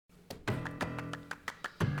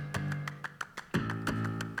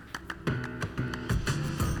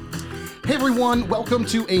Hey everyone, welcome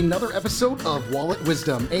to another episode of Wallet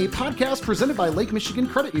Wisdom, a podcast presented by Lake Michigan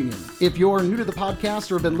Credit Union. If you're new to the podcast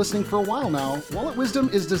or have been listening for a while now, Wallet Wisdom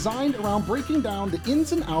is designed around breaking down the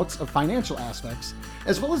ins and outs of financial aspects,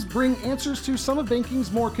 as well as bring answers to some of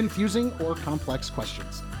banking's more confusing or complex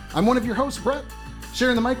questions. I'm one of your hosts, Brett.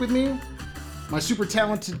 Sharing the mic with me, my super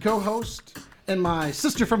talented co-host, and my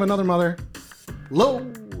sister from another mother, Lo.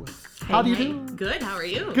 How do you do? Good. How are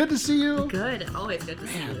you? Good to see you. Good. Always good to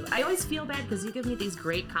see you. I always feel bad because you give me these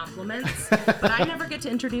great compliments, but I never get to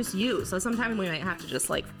introduce you. So sometime we might have to just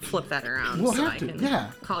like flip that around so I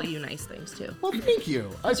can call you nice things too. Well, thank you.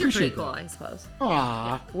 I appreciate You're pretty cool, that. I suppose.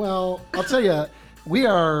 Well, I'll tell you, we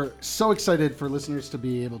are so excited for listeners to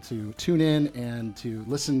be able to tune in and to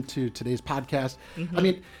listen to today's podcast. Mm-hmm. I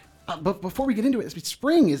mean, but before we get into it,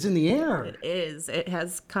 spring is in the air. It is. It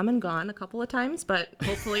has come and gone a couple of times, but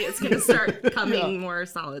hopefully it's going to start coming more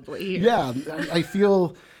solidly. Yeah, I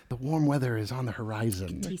feel the warm weather is on the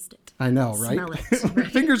horizon. Taste it. I know, right? Smell it. Right?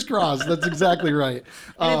 Fingers crossed. That's exactly right.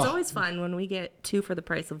 And it's always fun when we get two for the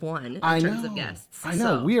price of one in terms of guests. I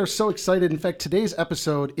know. So. We are so excited. In fact, today's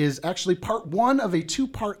episode is actually part one of a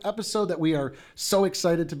two-part episode that we are so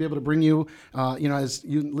excited to be able to bring you. As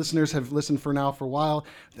you listeners have listened for a while,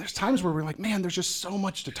 there's times where we're like, man, there's just so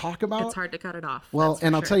much to talk about. It's hard to cut it off. Well,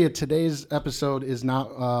 and I'll tell you, today's episode is not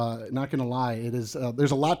going to lie. It is.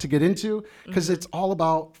 There's a lot to get into because it's all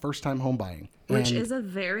about first-time home buying. Which is a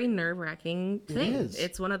very nerve-wracking thing. It is.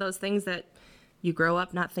 It's one of those things that you grow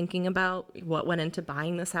up not thinking about what went into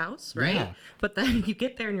buying this house, right? Yeah. But then you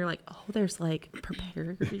get there and you're like, oh, there's like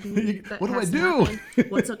preparing. What do I do?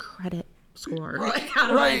 What's a credit score? Like, how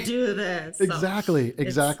do I do this? Exactly.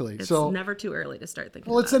 It's so never too early to start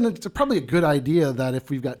thinking it's probably a good idea that if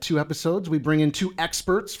we've got two episodes, we bring in two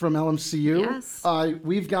experts from LMCU. Yes.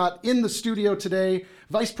 We've got in the studio today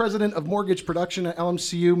Vice President of Mortgage Production at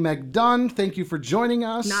LMCU, Meg Dunn. Thank you for joining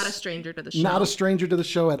us. Not a stranger to the show. Not a stranger to the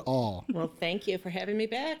show at all. Well, thank you for having me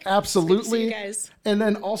back. Absolutely. It's good to see you guys. And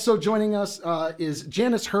then also joining us is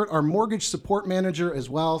Janice Hurt, our Mortgage Support Manager as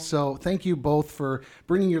well. So thank you both for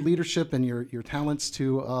bringing your leadership and your talents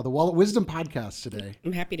to the Wallet Wisdom podcast today.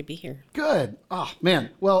 I'm happy to be here. Good. Oh, man.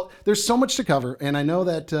 Well, there's so much to cover. And I know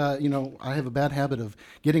that, I have a bad habit of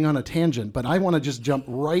getting on a tangent, but I want to just jump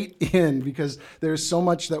right in because there's so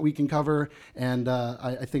much that we can cover. And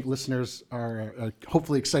I think listeners are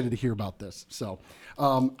hopefully excited to hear about this. So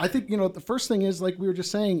I think, the first thing is, like we were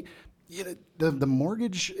just saying, the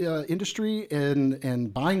mortgage industry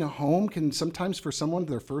and buying a home can sometimes, for someone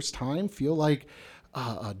their first time, feel like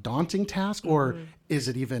a daunting task, or is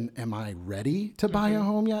it even, am I ready to buy a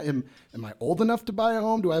home yet? Am I old enough to buy a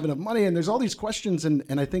home? Do I have enough money? And there's all these questions. And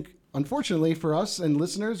I think, unfortunately for us and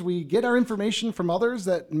listeners, we get our information from others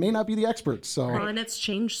that may not be the experts. So, and it's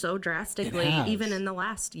changed so drastically, even in the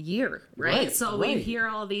last year, right? We hear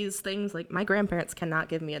all these things. Like, my grandparents cannot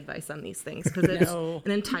give me advice on these things because it's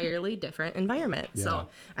an entirely different environment. Yeah. So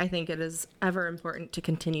I think it is ever important to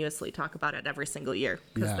continuously talk about it every single year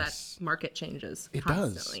because that market changes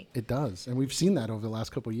constantly. It does. And we've seen that over the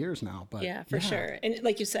last couple of years now. But yeah, for sure. And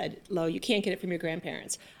like you said, Lo, you can't get it from your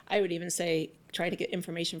grandparents. I would even say try to get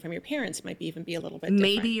information from your parents might even be a little bit different.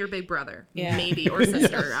 Maybe your big brother, maybe, or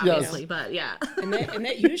sister, obviously, but yeah. and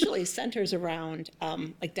that usually centers around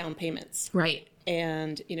like down payments. Right.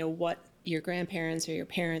 And, what your grandparents or your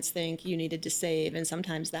parents think you needed to save. And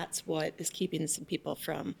sometimes that's what is keeping some people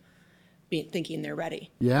from thinking they're ready.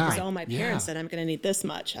 Yeah. Because my parents said I'm going to need this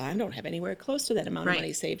much. I don't have anywhere close to that amount of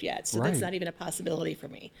money saved yet. So that's not even a possibility for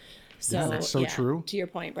me. So that's so true. To your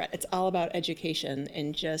point, Brett, it's all about education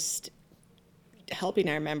and just helping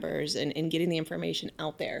our members and getting the information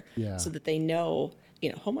out there so that they know,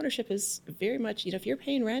 homeownership is very much, if you're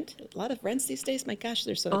paying rent, a lot of rents these days, my gosh,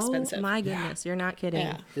 they're so expensive. Oh my goodness, you're not kidding.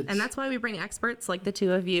 Yeah. And that's why we bring experts like the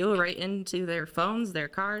two of you right into their phones, their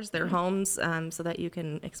cars, their homes, so that you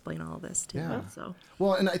can explain all of this to them. So.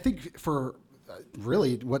 Well, and I think for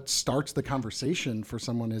really what starts the conversation for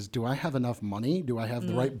someone is, do I have enough money? Do I have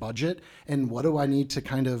the right budget? And what do I need to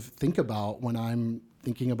kind of think about when I'm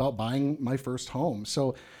thinking about buying my first home?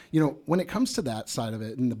 So, when it comes to that side of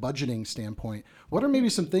it and the budgeting standpoint, what are maybe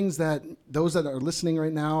some things that those that are listening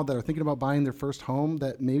right now that are thinking about buying their first home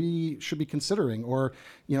that maybe should be considering, or,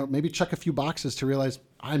 maybe check a few boxes to realize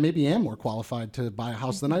I maybe am more qualified to buy a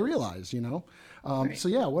house than I realize, So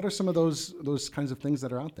yeah, what are some of those kinds of things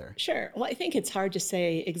that are out there? Sure. Well, I think it's hard to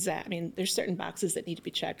say exact. I mean, there's certain boxes that need to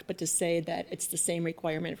be checked, but to say that it's the same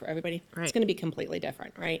requirement for everybody, it's going to be completely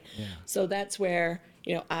different, right? Yeah. So that's where,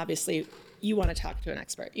 obviously you want to talk to an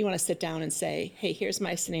expert. You want to sit down and say, hey, here's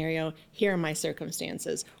my scenario. Here are my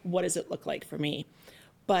circumstances. What does it look like for me?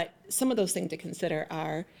 But some of those things to consider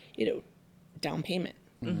are, down payment,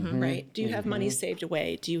 right? Do you have money saved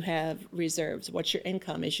away? Do you have reserves? What's your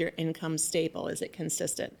income? Is your income stable? Is it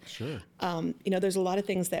consistent? Sure. There's a lot of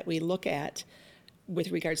things that we look at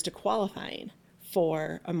with regards to qualifying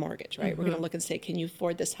for a mortgage, right? We're going to look and say, can you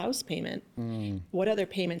afford this house payment? What other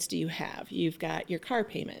payments do you have? You've got your car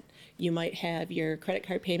payment. You might have your credit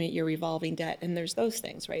card payment, your revolving debt, and there's those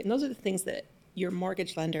things, right? And those are the things that your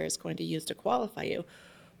mortgage lender is going to use to qualify you.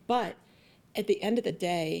 But at the end of the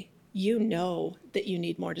day, you know that you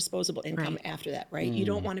need more disposable income after that, right? You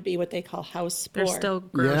don't want to be what they call house poor. There's still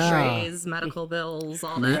groceries, medical bills,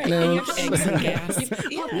 all that. Right. And you have eggs and gas.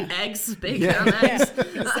 Eggs, big on eggs.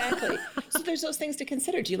 Exactly. So there's those things to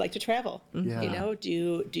consider. Do you like to travel? Yeah. Do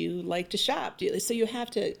you like to shop? So you have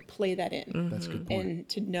to play that in. That's a good point. And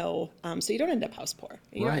to know, so you don't end up house poor.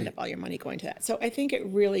 You don't end Right. up all your money going to that. So I think it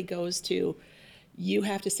really goes to, you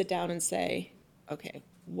have to sit down and say, okay,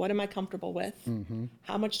 what am I comfortable with?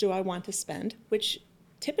 How much do I want to spend? Which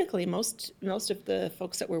typically most of the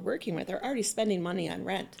folks that we're working with are already spending money on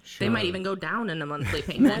rent. They might even go down in a monthly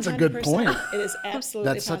payment. That's a good 100%. point. It is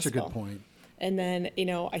absolutely That's such a possible. good point. And then,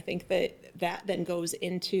 I think that then goes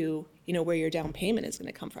into, where your down payment is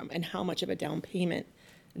going to come from and how much of a down payment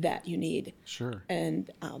that you need. Sure. And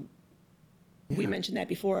we mentioned that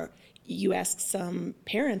before. You ask some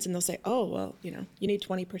parents and they'll say, oh, well, you need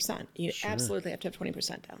 20%. You absolutely have to have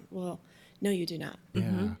 20% down. Well, no, you do not.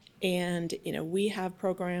 Yeah. And, we have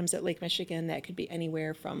programs at Lake Michigan that could be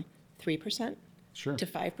anywhere from 3% Sure. to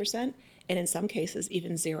 5%, and in some cases,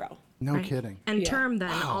 even 0. No kidding. And term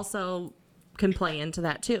then also can play into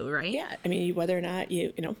that too, right? Yeah. I mean, whether or not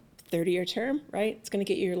 30-year term, right? It's going to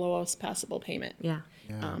get you your lowest possible payment. Yeah.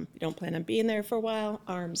 You don't plan on being there for a while,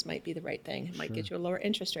 ARMS might be the right thing. It might get you a lower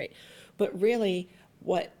interest rate. But really,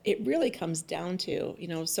 what it really comes down to,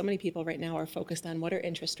 so many people right now are focused on what are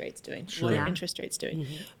interest rates doing? What are interest rates doing?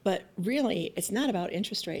 But really, it's not about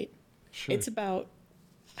interest rate. Sure. It's about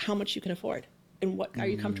how much you can afford and what are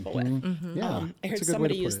you comfortable with. Yeah. I heard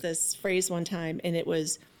somebody use this phrase one time, and it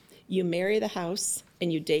was, you marry the house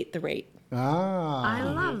and you date the rate. I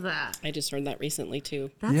love that. I just heard that recently too.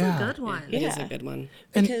 That's a good one. It is a good one.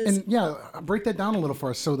 And break that down a little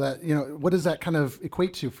for us so that, what does that kind of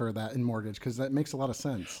equate to for that in mortgage? Because that makes a lot of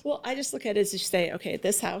sense. Well, I just look at it as you say, okay,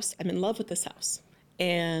 this house, I'm in love with this house.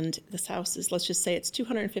 And this house is, let's just say it's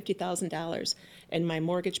 $250,000 and my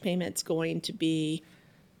mortgage payment's going to be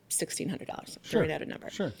 $1,600. Sure. Right out a number.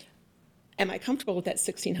 Sure. Am I comfortable with that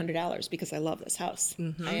 $1,600 because I love this house?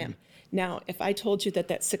 I am. Now, if I told you that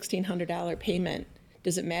 $1,600 payment,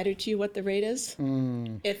 does it matter to you what the rate is?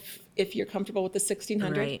 If you're comfortable with the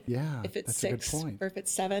 $1,600, Right. Yeah. if it's that's a good 6, point. or if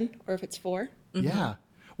it's 7, or if it's 4. Yeah.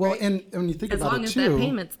 Well, and when you think As about long it as too. that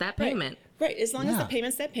payment's that payment. Right. As long as the Yeah.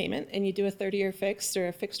 payment's that payment and you do a 30-year fixed or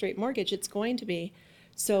a fixed rate mortgage, it's going to be.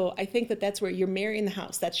 So I think that's where you're marrying the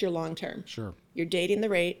house. That's your long term. Sure. You're dating the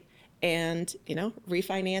rate, and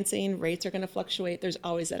refinancing rates are going to fluctuate. There's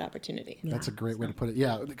always that opportunity. That's a great way to put it.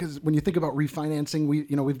 Yeah, because when you think about refinancing,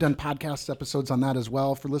 we've done podcast episodes on that as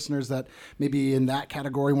well for listeners that maybe in that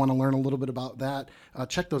category want to learn a little bit about that.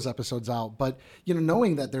 Check those episodes out. But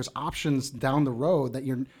knowing that there's options down the road, that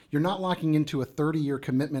you're not locking into a 30-year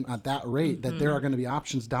commitment at that rate, that there are going to be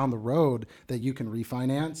options down the road that you can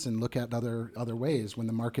refinance and look at other ways when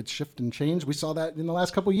the markets shift and change. We saw that in the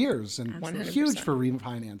last couple of years, and 100%. huge for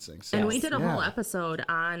refinancing. So, And we did a whole episode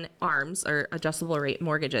on ARMs, or adjustable rate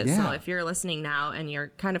mortgages. Yeah. So if you're listening now and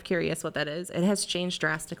you're kind of curious what that is, it has changed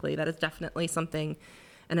drastically. That is definitely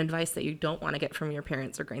an advice that you don't want to get from your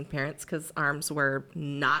parents or grandparents, because ARMs were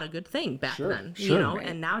not a good thing back then. Sure.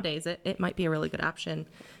 And nowadays it might be a really good option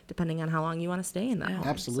depending on how long you want to stay in that home.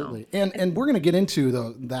 Absolutely. So, And we're going to get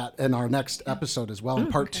into that in our next episode as well, in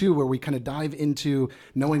part 2, where we kind of dive into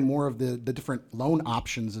knowing more of the different loan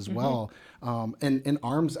options as well. And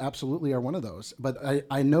ARMs absolutely are one of those. But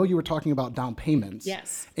I know you were talking about down payments.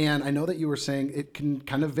 Yes. And I know that you were saying it can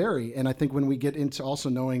kind of vary. And I think when we get into also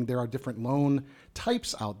knowing there are different loan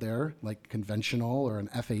types out there, like conventional or an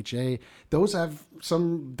FHA, those have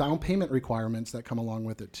some down payment requirements that come along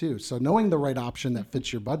with it too. So knowing the right option that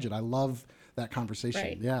fits your budget, I love that conversation.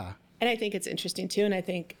 Right. Yeah. And I think it's interesting too, and I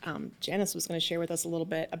think Janice was going to share with us a little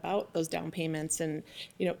bit about those down payments and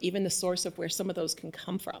even the source of where some of those can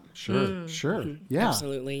come from. Sure. Yeah.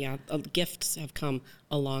 Absolutely, yeah. Gifts have come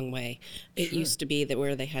a long way. It used to be that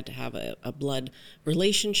where they had to have a blood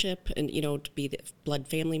relationship and to be the blood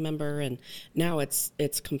family member, and now it's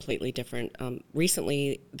completely different.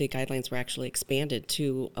 Recently, the guidelines were actually expanded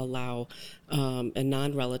to allow a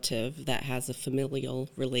non-relative that has a familial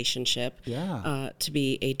relationship to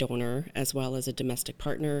be a donor as well as a domestic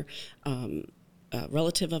partner. a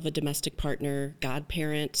relative of a domestic partner,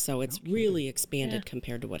 godparent. So it's really expanded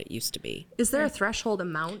compared to what it used to be. Is there a threshold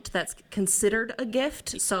amount that's considered a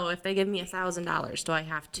gift? So if they give me $1,000, do I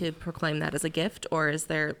have to proclaim that as a gift, or is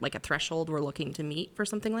there like a threshold we're looking to meet for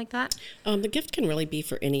something like that? The gift can really be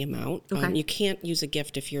for any amount. Okay. You can't use a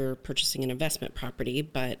gift if you're purchasing an investment property,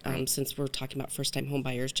 but since we're talking about first-time home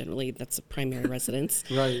buyers, generally that's a primary residence.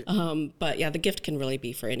 Right. But yeah, the gift can really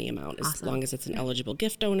be for any amount as long as it's an eligible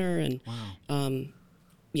gift owner. And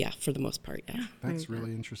yeah, for the most part, yeah. That's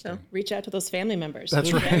really interesting. So reach out to those family members.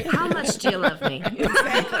 That's right. How much do you love me?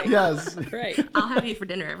 Exactly. Yes. Right. I'll have you for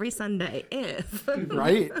dinner every Sunday if.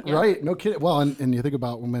 Right. No kidding. Well, and you think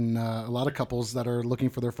about when a lot of couples that are looking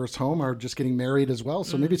for their first home are just getting married as well.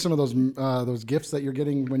 So maybe some of those gifts that you're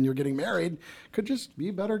getting when you're getting married could just be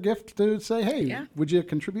a better gift to say, hey, would you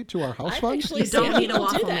contribute to our house I've fund? actually You don't seen need a people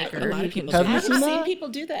do waffle that. maker. A lot of people Have do you I've seen seen that? people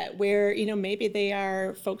do that where, maybe they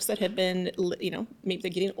are folks that have been, maybe they're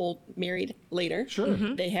getting married later. Sure.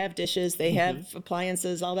 They have dishes, they have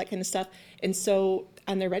appliances, all that kind of stuff. And so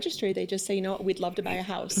on their registry, they just say, we'd love to buy a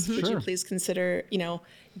house. Would Sure. you please consider,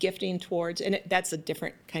 gifting towards, and that's a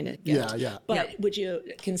different kind of gift. Yeah. But would you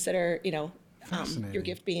consider, Fascinating. your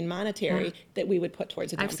gift being monetary that we would put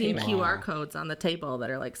towards a down I've seen payment? QR codes on the table that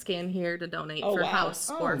are like scan here to donate Oh, for wow.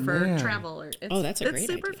 house or Oh, for man. travel. Or that's a great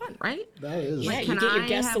It's super idea. fun, right? That is. Yeah, you Can get your I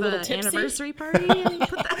guests have a little an tipsy? anniversary party and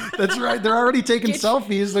put that? That's right. They're already taking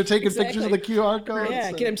selfies. They're taking pictures of the Exactly. QR codes.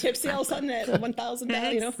 Yeah, get them tipsy all of a sudden at 1,000,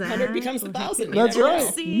 100 becomes 1,000. That's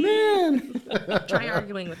right. See? Man. Try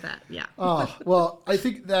arguing with that. Yeah. Oh, well, I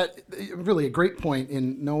think that really a great point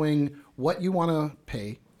in knowing what you want to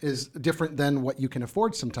pay is different than what you can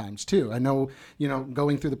afford sometimes too. I know,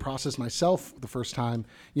 going through the process myself the first time,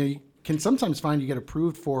 you can sometimes find you get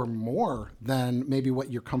approved for more than maybe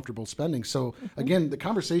what you're comfortable spending. So again, the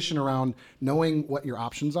conversation around knowing what your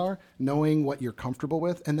options are, knowing what you're comfortable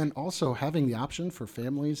with, and then also having the option for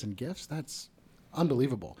families and gifts, that's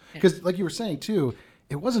unbelievable. Because like you were saying too,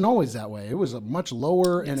 it wasn't always that way. It was a much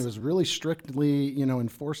lower, and it was really strictly,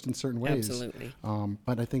 enforced in certain ways. Absolutely.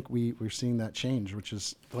 But I think we're seeing that change, which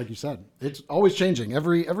is, like you said, it's always changing.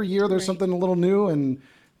 Every year there's something a little new, and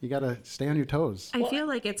you got to stay on your toes. I feel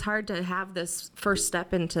like it's hard to have this first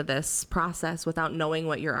step into this process without knowing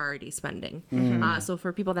what you're already spending. So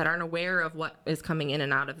for people that aren't aware of what is coming in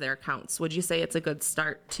and out of their accounts, would you say it's a good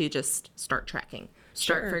start to just start tracking?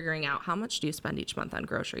 Start figuring out how much do you spend each month on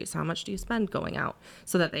groceries? How much do you spend going out?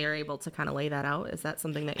 So that they are able to kind of lay that out. Is that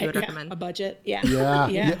something that you would recommend? A budget, yeah. Yeah.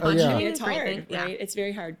 Yeah. Oh, yeah. I mean, it's Great hard, thing, yeah. right? It's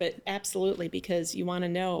very hard, but absolutely, because you want to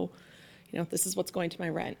know, this is what's going to my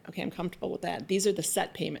rent. Okay, I'm comfortable with that. These are the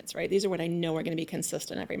set payments, right? These are what I know are going to be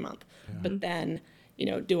consistent every month. But then,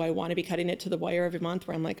 do I want to be cutting it to the wire every month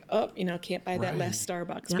where I'm like, can't buy that last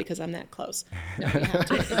Starbucks because I'm that close. No, you have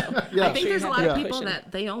to, I think there's a lot of people cushion.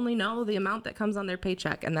 that they only know the amount that comes on their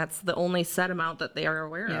paycheck, and that's the only set amount that they are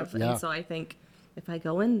aware of. Yeah. And so I think if I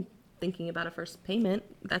go in thinking about a first payment,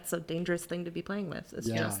 that's a dangerous thing to be playing with. It's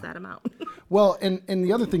just that amount. Well, and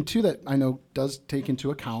the other thing too that I know does take into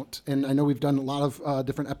account, and I know we've done a lot of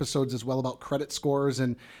different episodes as well about credit scores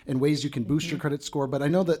and ways you can boost your credit score, but I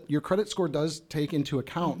know that your credit score does take into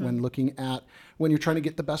account when looking at when you're trying to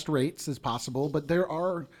get the best rates as possible, but there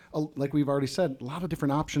are, like we've already said, a lot of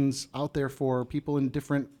different options out there for people in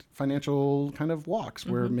different financial kind of walks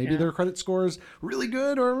where maybe their credit score is really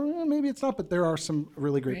good or maybe it's not, but there are some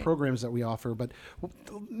really great programs that we offer. But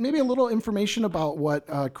maybe a little information about what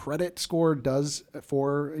a credit score does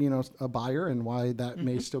for a buyer and why that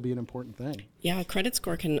may still be an important thing. Yeah, a credit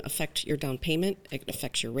score can affect your down payment. It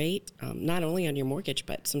affects your rate, not only on your mortgage,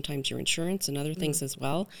 but sometimes your insurance and other things as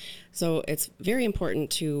well. So it's very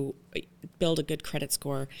important to build a good credit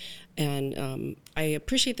score. And I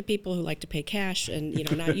appreciate the people who like to pay cash and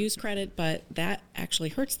not use credit, but that actually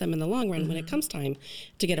hurts them in the long run when it comes time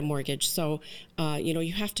to get a mortgage. So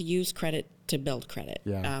you have to use credit to build credit.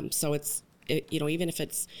 Yeah. So even if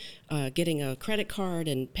it's getting a credit card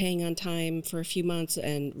and paying on time for a few months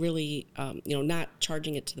and really, not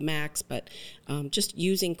charging it to the max, but just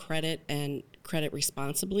using credit and credit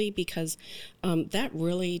responsibly, because that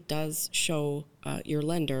really does show your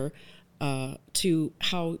lender to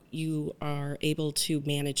how you are able to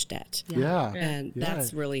manage debt. Yeah. And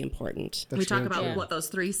that's really important. We talk about what those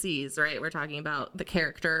 3 C's, right? We're talking about the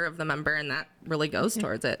character of the member, and that really goes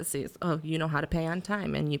towards it. It says, you know how to pay on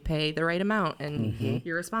time, and you pay the right amount, and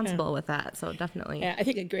you're responsible with that. So definitely. Yeah, I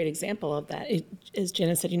think a great example of that is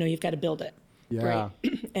Janice said, you've got to build it. Yeah.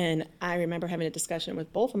 Right. And I remember having a discussion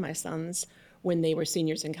with both of my sons when they were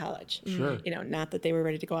seniors in college. Sure. Not that they were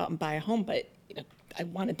ready to go out and buy a home, but I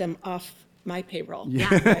wanted them off my payroll. Yeah.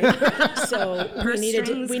 Right? So we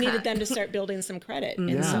strings needed cut. them to start building some credit.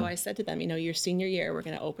 And so I said to them, your senior year, we're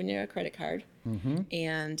going to open your credit card.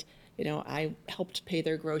 And, I helped pay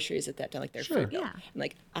their groceries at that time, like their food bill. Yeah. I'm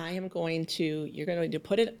like, you're going to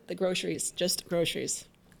put the groceries, just groceries,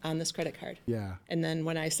 on this credit card. Yeah. And then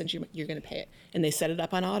when I send you're going to pay it. And they set it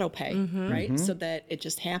up on auto pay, right? So that it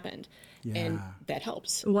just happened. And that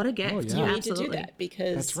helps. What a gift. yeah. You need Absolutely. to do that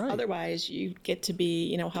because That's right. otherwise you get to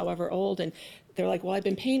be, however old, and they're like, well, I've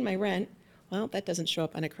been paying my rent. Well, that doesn't show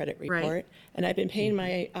up on a credit report. Right. And I've been paying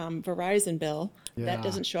my Verizon bill. Yeah. That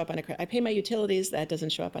doesn't show up on a credit. I pay my utilities. That doesn't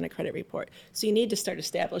show up on a credit report. So you need to start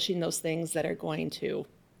establishing those things that are going to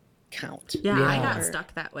count. Yeah, I Yeah. got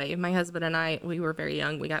stuck that way. My husband and I, we were very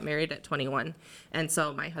young. We got married at 21. And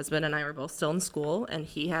so my husband and I were both still in school, and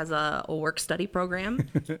he has a work study program,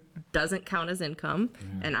 doesn't count as income.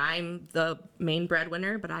 And I'm the main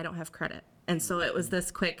breadwinner, but I don't have credit. And so it was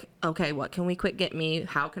this quick, okay, what can we quick get me?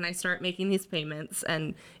 How can I start making these payments?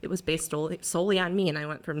 And it was based solely on me. And I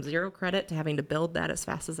went from 0 credit to having to build that as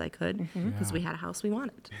fast as I could because we had a house we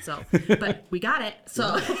wanted. So, but we got it.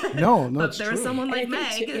 So, No, but it's there true. was someone like And I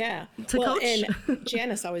think Meg to coach. And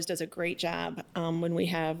Janice always does a great job when we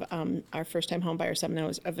have our first-time home buyer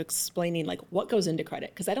seminars of explaining like what goes into credit,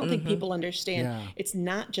 because I don't think people understand. Yeah. It's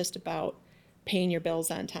not just about paying your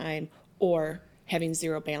bills on time or having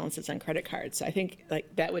 0 balances on credit cards. So I think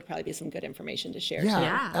like that would probably be some good information to share. Yeah,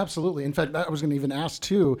 Yeah. absolutely. In fact, I was going to even ask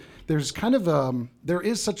too. There's kind of there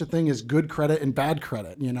is such a thing as good credit and bad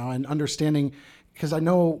credit, and understanding. Because I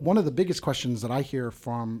know one of the biggest questions that I hear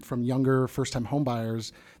from younger first-time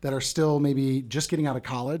homebuyers that are still maybe just getting out of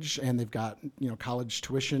college and they've got college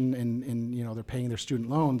tuition and they're paying their student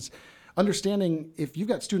loans. Understanding if you've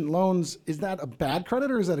got student loans, is that a bad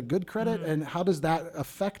credit or is that a good credit, and how does that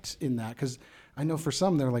affect in that? Because I know for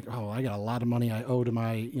some they're like, oh, I got a lot of money I owe to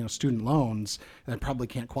my student loans, and I probably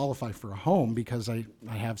can't qualify for a home because I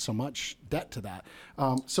have so much debt to that.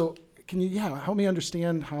 So can you help me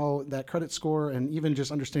understand how that credit score and even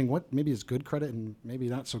just understanding what maybe is good credit and maybe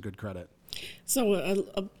not so good credit? So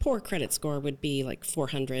a poor credit score would be like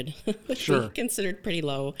 400, would Sure. be considered pretty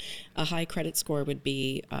low. A high credit score would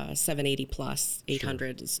be 780 plus.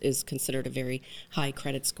 800 is considered a very high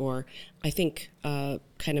credit score. I think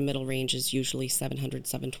kind of middle range is usually 700,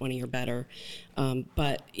 720 or better.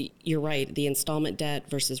 But you're right, the installment debt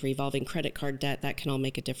versus revolving credit card debt, that can all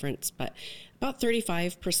make a difference. But about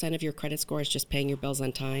 35% of your credit score is just paying your bills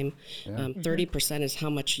on time. 30% is how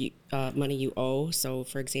much money you owe. So,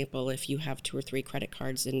 for example, if you have 2 or 3 credit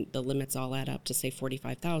cards and the limits all add up to say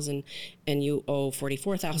 $45,000 and you owe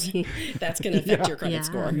 $44,000, that's going to affect your credit Yeah.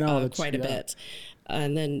 score No, quite a bit.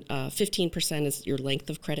 And then 15% is your length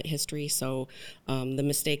of credit history. So the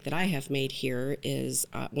mistake that I have made here is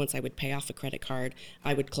once I would pay off a credit card,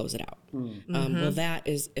 I would close it out. Well, that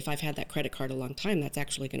is, if I've had that credit card a long time, that's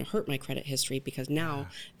actually going to hurt my credit history because now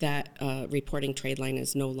that reporting trade line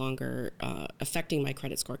is no longer affecting my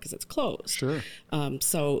credit score because it's closed. Sure.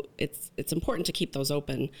 So it's important to keep those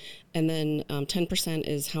open. And then 10%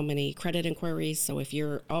 is how many credit inquiries. So if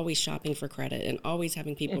you're always shopping for credit and always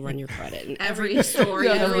having people run your credit and Every store you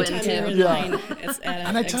go every time you're in into. line, it's at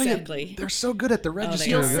And I tell exactly. you, they're so good at the register.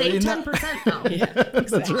 You'll are. save Isn't that- 10% though. Yeah,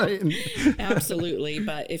 That's right. absolutely.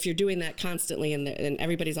 But if you're doing that constantly and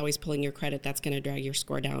everybody's always pulling your credit, that's going to drag your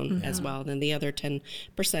score down as well. Then the other 10%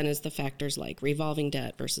 is the factors like revolving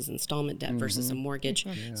debt versus installment debt versus a mortgage.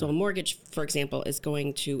 So a mortgage, for example, is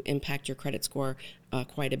going to impact your credit score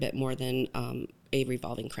quite a bit more than a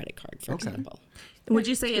revolving credit card, for example. Would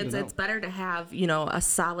you say it's better to have, a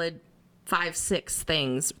solid 5-6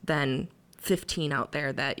 things than 15 out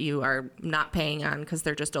there that you are not paying on because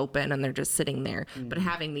they're just open and they're just sitting there? But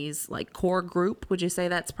having these like core group, would you say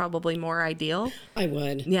that's probably more ideal? I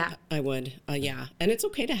would. Yeah. I would. Yeah. And it's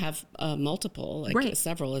okay to have multiple, like Right.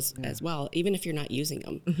 several as well, even if you're not using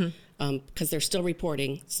them. Because they're still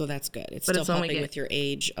reporting, so that's good. It's But still it's only helping get- with your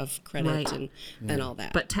age of credit Right. and all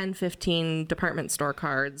that. But 10, 15 department store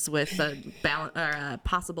cards with a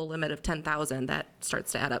possible limit of 10,000, that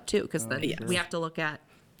starts to add up too. Because then we have to look at,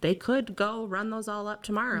 they could go run those all up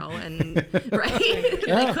tomorrow, and right,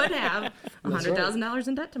 they could have $100,000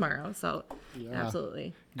 in debt tomorrow. So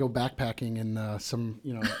absolutely. Go backpacking in some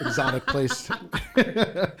exotic place.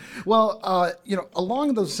 Well,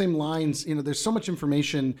 along those same lines, there's so much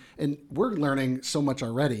information, and we're learning so much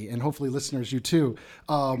already, and hopefully listeners, you too.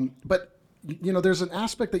 But there's an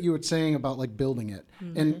aspect that you were saying about like building it,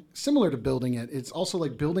 and similar to building it, it's also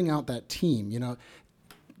like building out that team.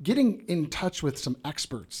 Getting in touch with some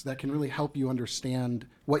experts that can really help you understand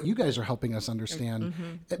what you guys are helping us understand,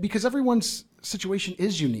 because everyone's situation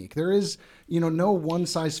is unique. There is, no one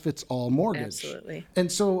size fits all mortgage. Absolutely.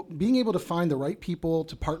 And so being able to find the right people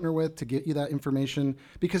to partner with to get you that information,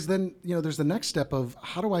 because then, there's the next step of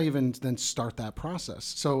how do I even then start that process?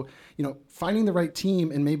 So, finding the right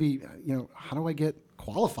team and maybe, how do I get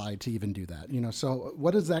qualified to even do that? So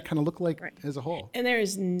what does that kind of look like as a whole? And I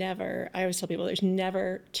always tell people there's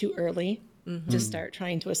never too early to start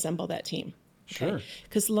trying to assemble that team. Sure.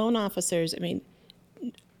 Because loan officers,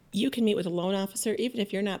 you can meet with a loan officer even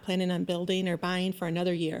if you're not planning on building or buying for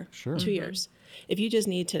another year, 2 years. If you just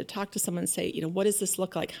need to talk to someone and say, what does this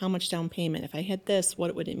look like? How much down payment? If I had this,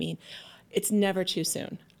 what would it mean? It's never too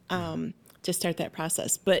soon to start that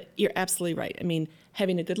process. But you're absolutely right.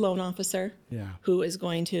 Having a good loan officer who is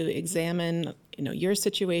going to examine, your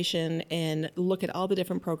situation and look at all the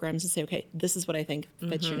different programs and say, okay, this is what I think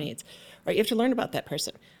fits your needs. Right? You have to learn about that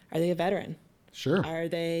person. Are they a veteran? Sure. Are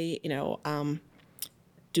they,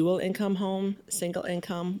 dual income home, single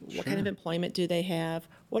income? What kind of employment do they have?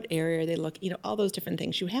 What area are they looking? All those different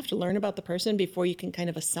things. You have to learn about the person before you can kind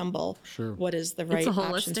of assemble what is the right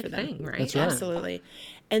options for them. It's a holistic thing, right? That's right. Absolutely.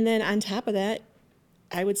 And then on top of that,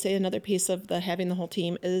 I would say another piece of having the whole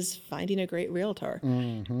team is finding a great realtor.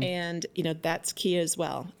 And, that's key as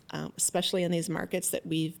well, especially in these markets that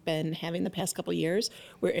we've been having the past couple of years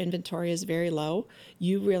where inventory is very low.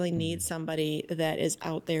 You really need somebody that is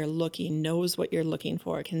out there looking, knows what you're looking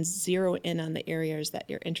for, can zero in on the areas that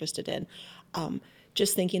you're interested in.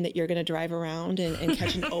 Just thinking that you're going to drive around and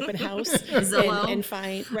catch an open house and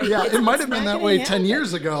find it might have been that way 10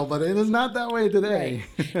 years ago, but it is not that way today.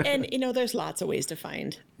 And there's lots of ways to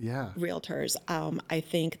find realtors. I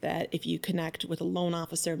think that if you connect with a loan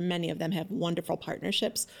officer, many of them have wonderful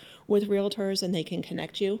partnerships with realtors, and they can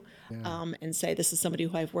connect you and say, this is somebody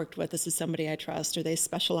who I've worked with, this is somebody I trust, or they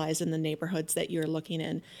specialize in the neighborhoods that you're looking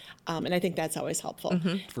in. And I think that's always helpful.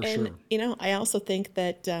 For sure. I also think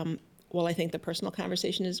that I think the personal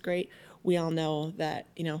conversation is great. We all know that,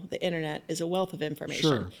 the internet is a wealth of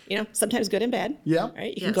information. Sure. Sometimes good and bad. Yeah.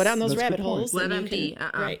 Right? You can go down those rabbit holes. Let them be.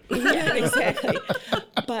 Right. Yeah, exactly.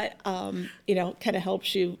 But, kind of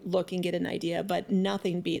helps you look and get an idea. But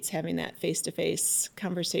nothing beats having that face-to-face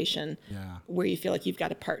conversation where you feel like you've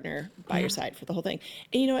got a partner by your side for the whole thing.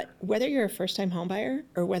 And you know what? Whether you're a first-time home buyer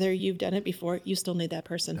or whether you've done it before, you still need that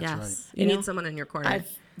person. Yes. You need someone in your corner. I've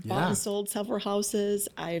bought and sold several houses.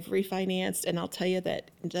 I've refinanced, and I'll tell you that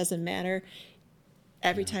it doesn't matter.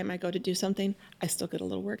 Every time I go to do something, I still get a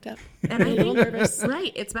little worked up. And I think, nervous.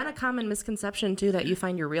 Right. It's been a common misconception, too, that you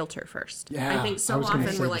find your realtor first. Yeah, I think so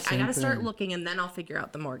often we're like, I got to start looking and then I'll figure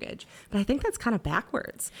out the mortgage. But I think that's kind of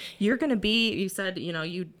backwards. You're going to be, you said,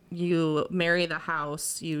 you marry the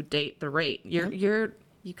house, you date the rate.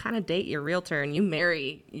 You kind of date your realtor and you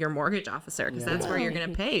marry your mortgage officer because that's where you're going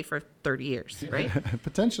to pay for 30 years, right?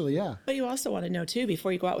 Potentially, yeah. But you also want to know, too,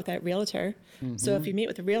 before you go out with that realtor. So if you meet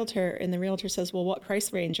with a realtor and the realtor says, well, what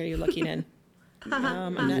price range are you looking in?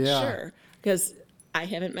 I'm not sure because I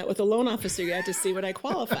haven't met with a loan officer yet to see what I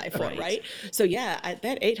qualify for, right? So, that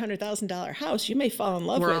 $800,000 house you may fall in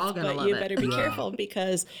love with, but you better be careful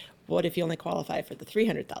because what if you only qualify for the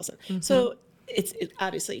 $300,000? So it's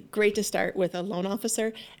obviously great to start with a loan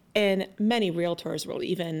officer, and many realtors will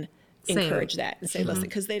even encourage that and say, listen,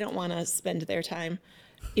 because they don't want to spend their time,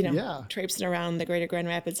 traipsing around the greater Grand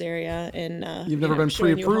Rapids area and you've never been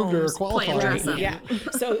pre-approved or qualified.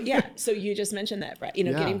 So you just mentioned that, right?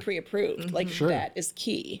 Getting pre-approved, that is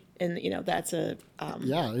key, and that's a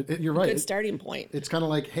you're right. Good starting point. It's kind of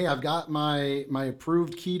like, hey, I've got my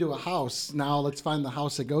approved key to a house. Now let's find the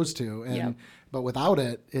house it goes to, and. But without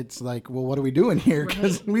it, it's like, well, what are we doing here?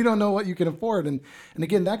 Because we don't know what you can afford. And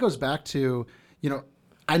again, that goes back to,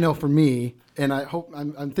 I know for me, and I hope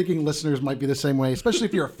I'm thinking listeners might be the same way, especially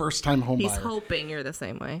if you're a first-time home buyer. He's hoping you're the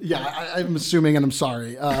same way. Yeah, I'm assuming, and I'm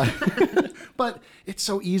sorry. But it's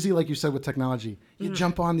so easy, like you said, with technology. You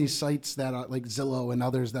jump on these sites that are like Zillow and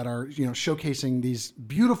others that are, showcasing these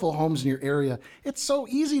beautiful homes in your area. It's so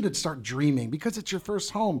easy to start dreaming because it's your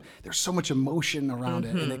first home. There's so much emotion around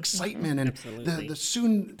it and excitement and the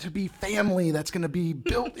soon-to-be family that's going to be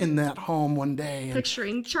built in that home one day. And,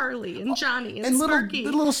 picturing Charlie and Johnny and Sparky.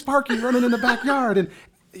 Little Sparky running in the backyard. And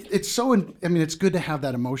it's so, it's good to have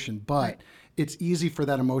that emotion, but it's easy for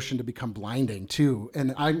that emotion to become blinding too.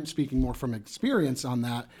 And I'm speaking more from experience on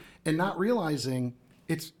that and not realizing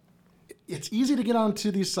it's easy to get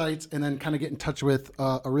onto these sites and then kind of get in touch with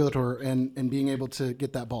a realtor and being able to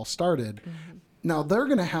get that ball started. Now they're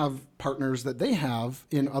going to have partners that they have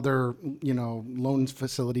in other, loans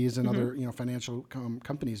facilities and other, financial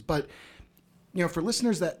companies. But, for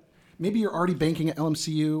listeners that maybe you're already banking at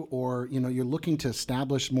LMCU or, you're looking to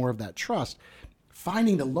establish more of that trust,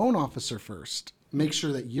 finding the loan officer first. Make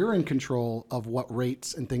sure that you're in control of what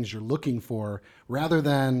rates and things you're looking for, rather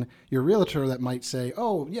than your realtor that might say,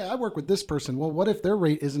 oh, yeah, I work with this person. Well, what if their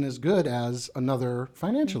rate isn't as good as another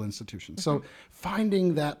financial institution? So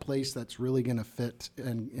finding that place that's really going to fit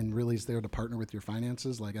and really is there to partner with your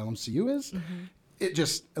finances like LMCU is, it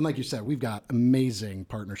just, and like you said, we've got amazing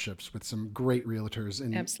partnerships with some great realtors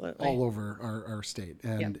all over our state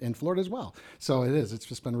and in Florida as well. So it's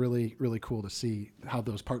just been really, really cool to see how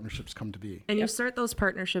those partnerships come to be. And you start those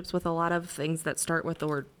partnerships with a lot of things that start with the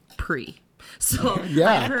word pre. So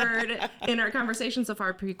I've heard in our conversation so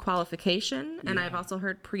far pre-qualification, and I've also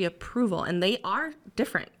heard pre-approval, and they are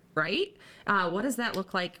different, right? What does that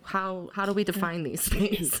look like? How do we define these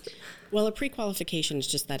things? Well, a pre-qualification is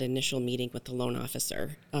just that initial meeting with the loan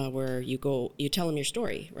officer where you tell them your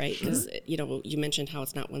story, right? Because, you mentioned how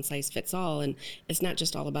it's not one size fits all, and it's not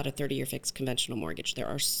just all about a 30-year fixed conventional mortgage. There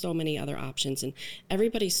are so many other options, and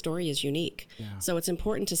everybody's story is unique. Yeah. So it's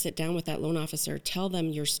important to sit down with that loan officer, tell them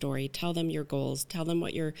your story, tell them your goals, tell them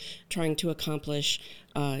what you're trying to accomplish,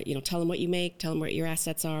 tell them what you make, tell them what your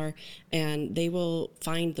assets are, and they will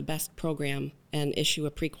find the best program and issue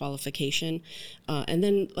a pre-qualification. And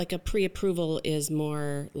then like a pre-approval is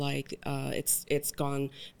more like it's gone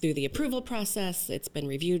through the approval process. It's been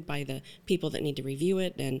reviewed by the people that need to review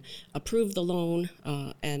it and approve the loan.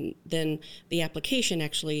 And then the application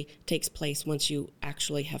actually takes place once you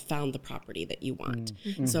actually have found the property that you want.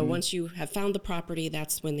 Mm-hmm. So once you have found the property,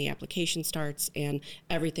 that's when the application starts and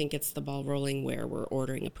everything gets the ball rolling, where we're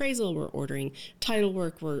ordering appraisal, we're ordering title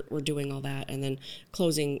work, we're doing all that, and then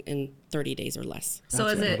closing in 30 days or less. So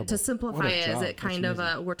is it, to simplify it, is it kind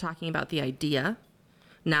of we're talking about the idea,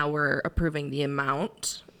 now we're approving the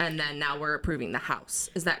amount, and then now we're approving the house?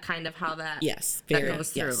 Is that kind of how that, that goes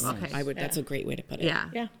through? Yes. Okay. That's a great way to put it.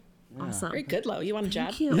 Yeah. Awesome. Very good, Lo. You want a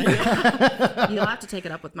job? Thank you. You'll have to take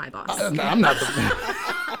it up with my boss. I'm not the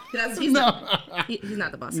he's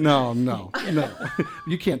not the boss. No.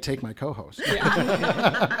 You can't take my co-host.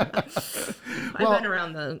 I've been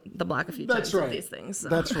around the block a few times with these things. So.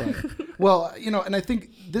 That's right. Well, and I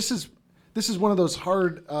think this is one of those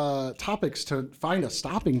hard topics to find a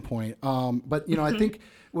stopping point. But I think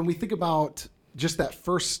when we think about just that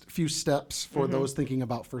first few steps for those thinking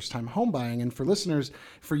about first-time home buying, and for listeners,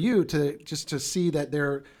 for you to see that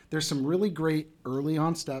there's some really great early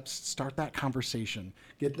on steps. Start that conversation,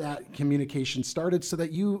 get that communication started so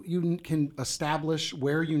that you can establish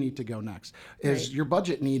where you need to go next. Is your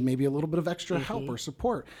budget need maybe a little bit of extra help or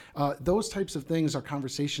support? Those types of things are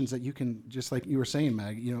conversations that you can, just like you were saying,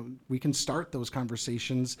 Meg, we can start those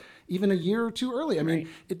conversations even a year or two early. I mean,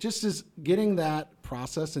 it just is getting that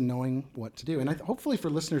process and knowing what to do. And hopefully for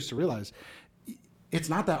listeners to realize, it's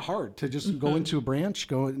not that hard to just go into a branch,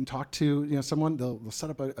 go and talk to someone. They'll set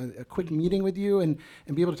up a quick meeting with you and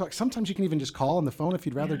be able to talk. Sometimes you can even just call on the phone if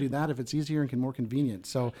you'd rather do that, if it's easier and more convenient.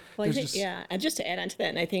 So and just to add on to that,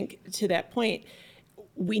 and I think to that point,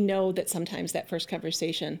 we know that sometimes that first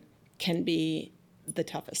conversation can be the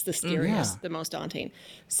toughest, the scariest, the most daunting.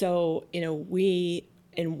 So we,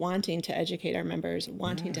 in wanting to educate our members,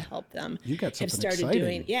 wanting to help them, you got something have started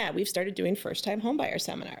exciting. we've started doing first-time homebuyer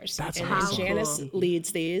seminars. That's and awesome. Janice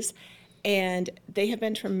leads these, and they have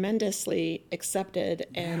been tremendously accepted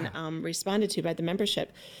and responded to by the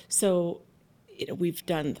membership. So we've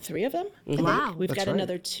done 3 of them. Wow. We've got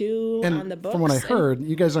another 2 on the books. From what I heard,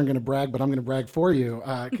 you guys aren't going to brag, but I'm going to brag for you.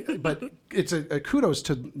 But it's a kudos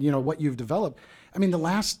to what you've developed. I mean, the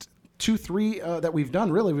last 2, 3 that we've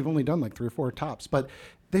done, really, we've only done like 3 or 4 tops, but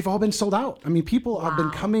they've all been sold out. I mean, people have been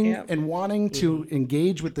coming and wanting to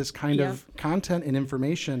engage with this kind of content and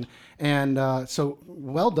information. And so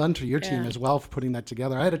well done to your team as well for putting that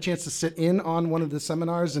together. I had a chance to sit in on one of the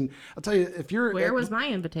seminars, and I'll tell you, if you're... Where was my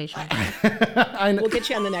invitation? We'll get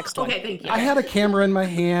you on the next one. Okay, thank you. I had a camera in my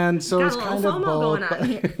hand, so it's kind of both. Going on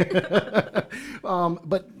here.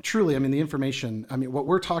 But truly, I mean, the information, what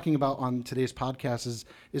we're talking about on today's podcast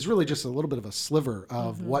is really just a little bit of a sliver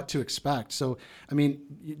of what to expect. So,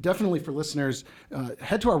 definitely for listeners,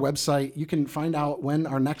 head to our website. You can find out when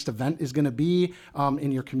our next event is going to be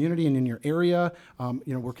in your community and in your area.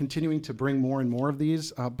 We're continuing to bring more and more of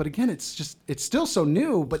these. But again, it's still so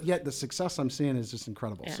new, but yet the success I'm seeing is just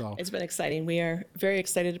incredible. Yeah, so it's been exciting. We are very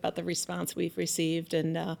excited about the response we've received.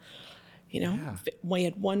 And, we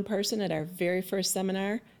had one person at our very first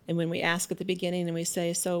seminar. And when we ask at the beginning and we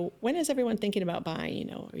say, so when is everyone thinking about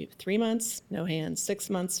buying? Are you 3 months? No hands. 6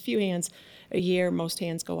 months? Few hands. A year? Most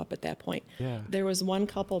hands go up at that point. Yeah. There was one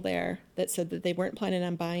couple there that said that they weren't planning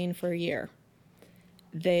on buying for a year.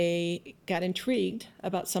 They got intrigued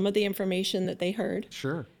about some of the information that they heard.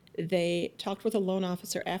 Sure. They talked with a loan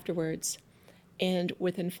officer afterwards, And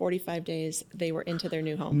within 45 days, they were into their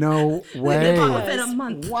new home. No They way. bought within a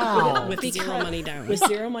month. Wow. With zero money down. With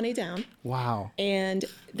zero money down. Wow. And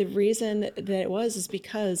the reason that it was is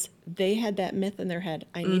because they had that myth in their head.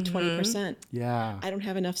 I need 20%. Yeah. I don't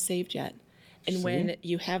have enough saved yet. And when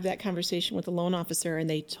you have that conversation with the loan officer and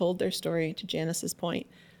they told their story, to Janice's point,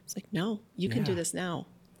 it's like, no, you can do this now.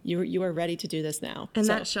 You are ready to do this now. And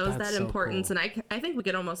that shows that so importance. cool. And I think we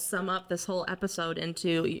could almost sum up this whole episode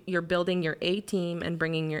into you're building your A team and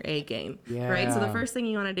bringing your A game. Right? So the first thing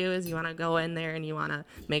you want to do is you want to go in there and you want to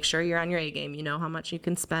make sure you're on your A game. You know how much you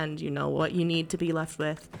can spend. You know what you need to be left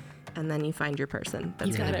with. And then you find your person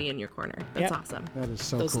that's going to be in your corner. That's awesome. That is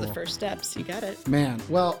so Those cool. are the first steps. You got it. Man,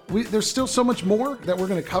 well, there's still so much more that we're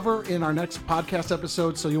going to cover in our next podcast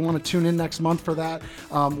episode, so you'll want to tune in next month for that.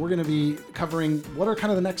 We're going to be covering what are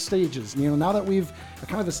kind of the next stages. You know, now that we've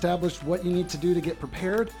kind of established what you need to do to get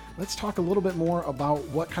prepared, let's talk a little bit more about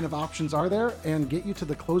what kind of options are there and get you to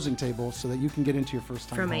the closing table so that you can get into your first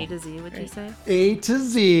time From home. A to Z, would you say? A to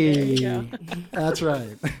Z. There you go. That's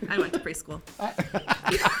right. I went to preschool.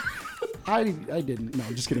 I didn't. No,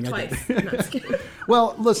 I'm just kidding. I Twice. did. No, just kidding.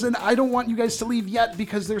 Well, listen, I don't want you guys to leave yet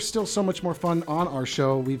because there's still so much more fun on our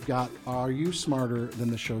show. We've got Are You Smarter Than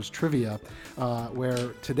the Show's Trivia, where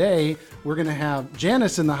today we're going to have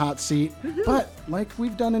Janice in the hot seat. But like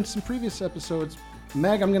we've done in some previous episodes,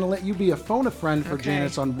 Meg, I'm going to let you be a phone-a-friend for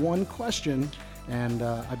Janice on one question. And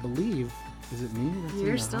I believe, is it me? That's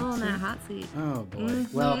You're the still hot in seat? that hot seat. Oh boy!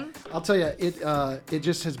 Well, I'll tell you, it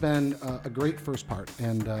just has been a great first part,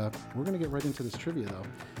 and we're gonna get right into this trivia though.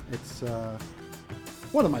 It's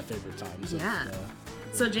one of my favorite times. Yeah.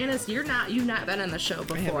 So Janice, you've not been on the show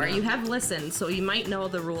before. You have listened, so you might know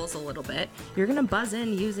the rules a little bit. You're gonna buzz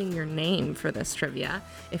in using your name for this trivia.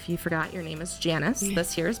 If you forgot, your name is Janice.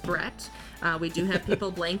 This here is Brett. We do have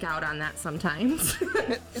people blank out on that sometimes.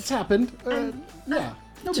 It's happened. Yeah.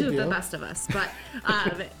 No big To the deal. best of us. But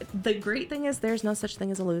the great thing is there's no such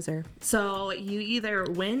thing as a loser. So you either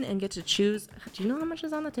win and get to choose. Do you know how much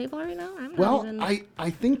is on the table right now? I'm not Well, even... I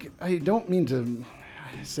think I don't mean to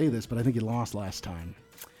say this, but I think you lost last time.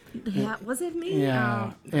 Yeah, was it me?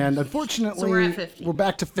 Yeah, Oh. and unfortunately, So we're at 50. we're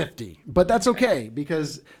back to 50. But that's okay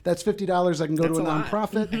because that's $50 I can go That's to a a lot,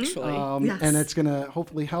 nonprofit, actually. Yes. and it's gonna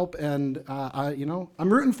hopefully help. And I'm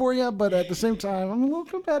rooting for you, but at the same time, I'm a little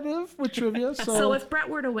competitive with trivia. So if Brett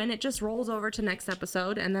were to win, it just rolls over to next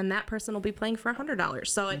episode, and then that person will be playing for $100.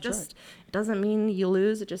 So it doesn't mean you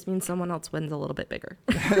lose. It just means someone else wins a little bit bigger.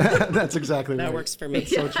 that's exactly right. That works for me.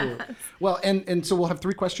 So true. Well, and so we'll have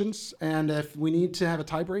 3 questions, and if we need to have a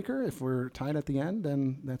tiebreaker, if we're tied at the end,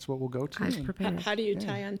 then that's what we'll go to. I've prepared. How do you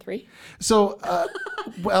tie on 3? So,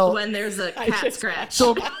 well, When there's a cat scratch.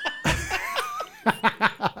 so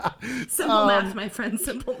Simple math, my friend.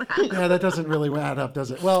 Simple math. yeah, that doesn't really add up,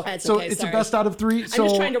 does it? Well, That's so okay, it's sorry. a best out of 3. So I'm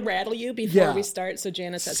just trying to rattle you before Yeah. we start, so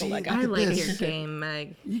Janice has a leg I up. like this. your game,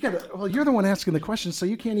 Meg. you gotta. Well, you're the one asking the question, so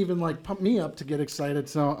you can't even like pump me up to get excited.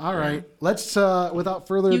 So, all right, let's. Without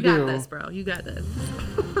further You ado, got this, bro. You got this.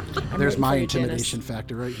 there's rooting my for you, Janice. intimidation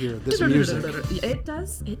factor right here. This music. It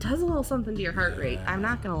does a little something to your heart rate. I'm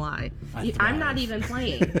not gonna lie. I I'm not even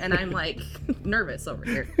playing, and I'm like nervous over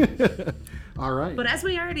here. All right. But as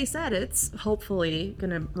we already said, it's hopefully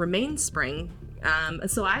gonna remain spring.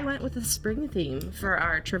 So I went with a spring theme for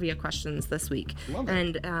our trivia questions this week. Love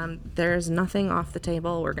it. And there's nothing off the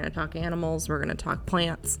table. We're gonna talk animals. We're gonna talk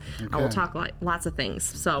plants. We'll Okay. talk lots of things.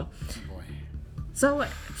 So. Boy. So,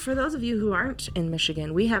 for those of you who aren't in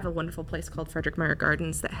Michigan, we have a wonderful place called Frederick Meyer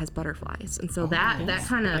Gardens that has butterflies, and so that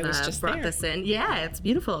kind I of was just brought there. this in. Yeah, it's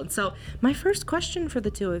beautiful. And so, my first question for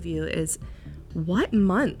the two of you is, what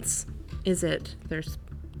months is it? There's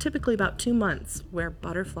typically about 2 months where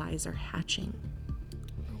butterflies are hatching.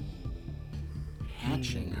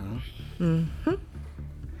 Hatching, huh?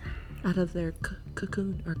 Out of their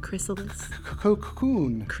cocoon or chrysalis.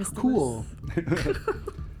 Cocoon. Chrysalis. Cool.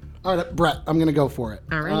 All right, Brett, I'm going to go for it.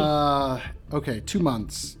 All right. Okay, 2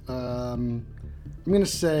 months. I'm going to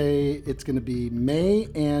say it's going to be May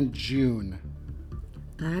and June.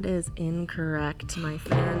 That is incorrect, my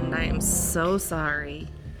friend. I am so sorry.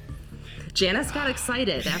 Janice got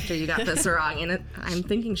excited after you got this wrong, and I'm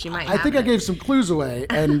thinking she might I have think it. I gave some clues away,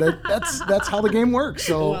 and that's how the game works.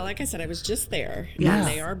 So Well, like I said, I was just there. Yes. And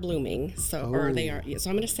they are blooming. So or they are. So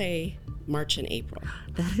I'm going to say March and April.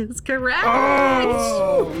 That is correct.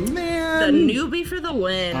 oh The man! newbie for the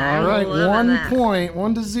win. All I'm right, loving 1 that. point,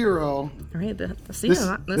 1-0. All right, see,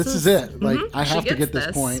 This is it. Like I she have to gets get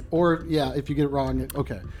this point, or yeah, if you get it wrong,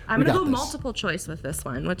 okay. I'm we gonna got go this. multiple choice with this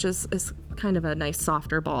one, which is kind of a nice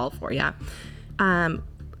softer ball for you.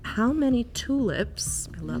 How many tulips,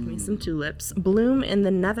 I love me some tulips, bloom in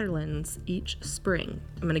the Netherlands each spring?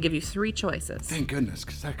 I'm going to give you 3 choices. Thank goodness,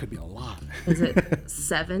 because that could be a lot. Is it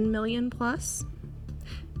 7 million plus?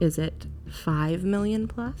 Is it 5 million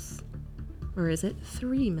plus? Or is it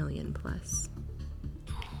 3 million plus?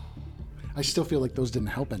 I still feel like those didn't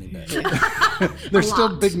help any bit. They're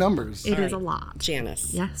still big numbers. It is a lot.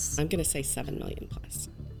 Janice. Yes. I'm going to say 7 million plus.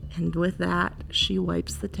 And with that, she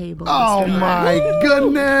wipes the table. Oh my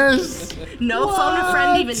goodness! No phone a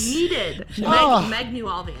friend even needed. Oh. Meg knew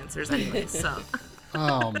all the answers anyway, so.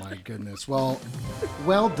 Oh my goodness. Well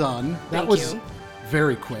done. That Thank was you.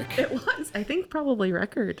 very quick. It was, I think, probably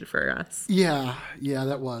record for us. Yeah,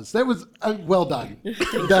 that was well done.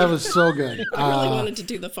 That was so good. I really wanted to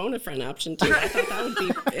do the phone a friend option too. I thought that would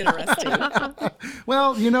be interesting.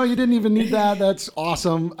 Well, you didn't even need that. That's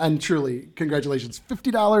awesome. And truly, congratulations.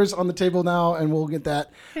 $50 on the table now, and we'll get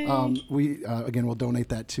that. We'll donate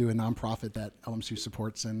that to a nonprofit that LMCU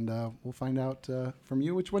supports, and we'll find out from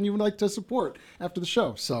you which one you would like to support after the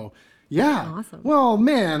show. So, yeah. Awesome. Well,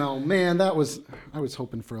 man, I was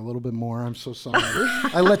hoping for a little bit more. I'm so sorry.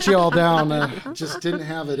 I let you all down. Just didn't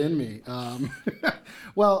have it in me.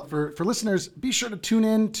 Well, for listeners, be sure to tune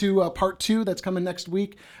in to part 2 that's coming next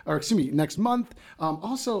month.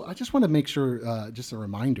 Also, I just want to make sure, just a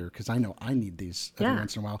reminder, because I know I need these every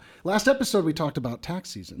once in a while. Last episode, we talked about tax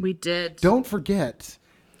season. We did. Don't forget,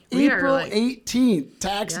 We are April like- 18th,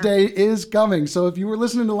 tax day is coming. So if you were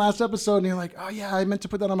listening to the last episode and you're like, oh yeah, I meant to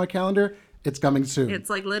put that on my calendar, it's coming soon. It's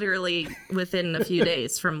like literally within a few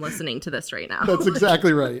days from listening to this right now. That's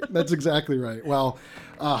exactly right. Well,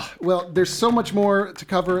 there's so much more to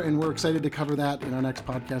cover, and we're excited to cover that in our next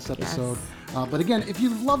podcast episode. Yes. But again, if you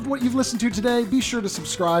loved what you've listened to today, be sure to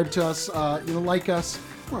subscribe to us. Like us.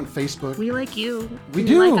 We're on Facebook. We like you. We You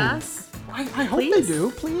do. like us? I hope they Please?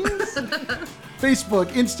 do. Please. Facebook,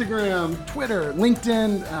 Instagram, Twitter,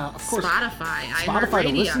 LinkedIn, of course. Spotify Spotify to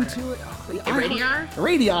listen iHeartRadio. to it. Radiar?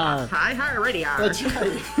 Radiar. iHeartRadio. That's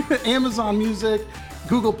right. Amazon Music,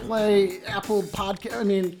 Google Play, Apple Podcast. I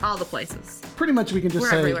mean, All the places. pretty much we can just We're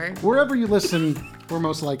say everywhere. wherever you listen, we're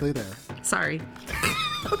most likely there. Sorry.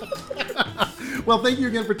 Well, thank you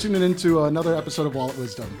again for tuning in to another episode of Wallet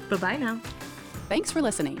Wisdom. Bye-bye now. Thanks for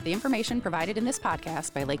listening. The information provided in this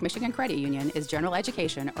podcast by Lake Michigan Credit Union is general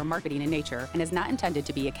education or marketing in nature and is not intended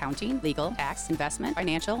to be accounting, legal, tax, investment,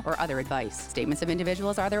 financial, or other advice. Statements of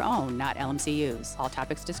individuals are their own, not LMCU's. All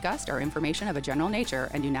topics discussed are information of a general nature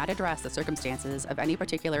and do not address the circumstances of any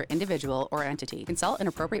particular individual or entity. Consult an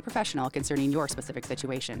appropriate professional concerning your specific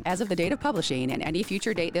situation. As of the date of publishing and any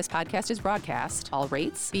future date this podcast is broadcast, all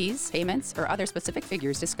rates, fees, payments, or other specific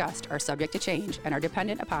figures discussed are subject to change and are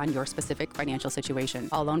dependent upon your specific financial situation.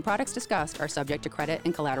 All loan products discussed are subject to credit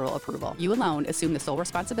and collateral approval. You alone assume the sole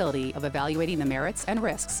responsibility of evaluating the merits and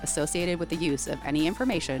risks associated with the use of any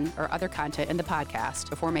information or other content in the podcast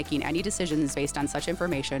before making any decisions based on such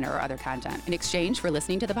information or other content. In exchange for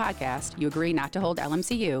listening to the podcast, you agree not to hold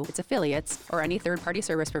LMCU, its affiliates, or any third-party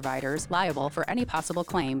service providers liable for any possible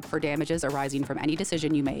claim for damages arising from any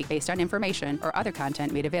decision you make based on information or other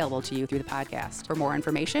content made available to you through the podcast. For more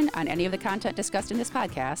information on any of the content discussed in this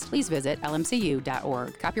podcast, please visit lmcu.org.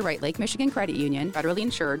 Copyright Lake Michigan Credit Union, federally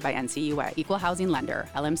insured by NCUA. Equal housing lender.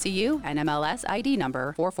 LMCU, NMLS ID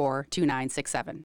number 442967.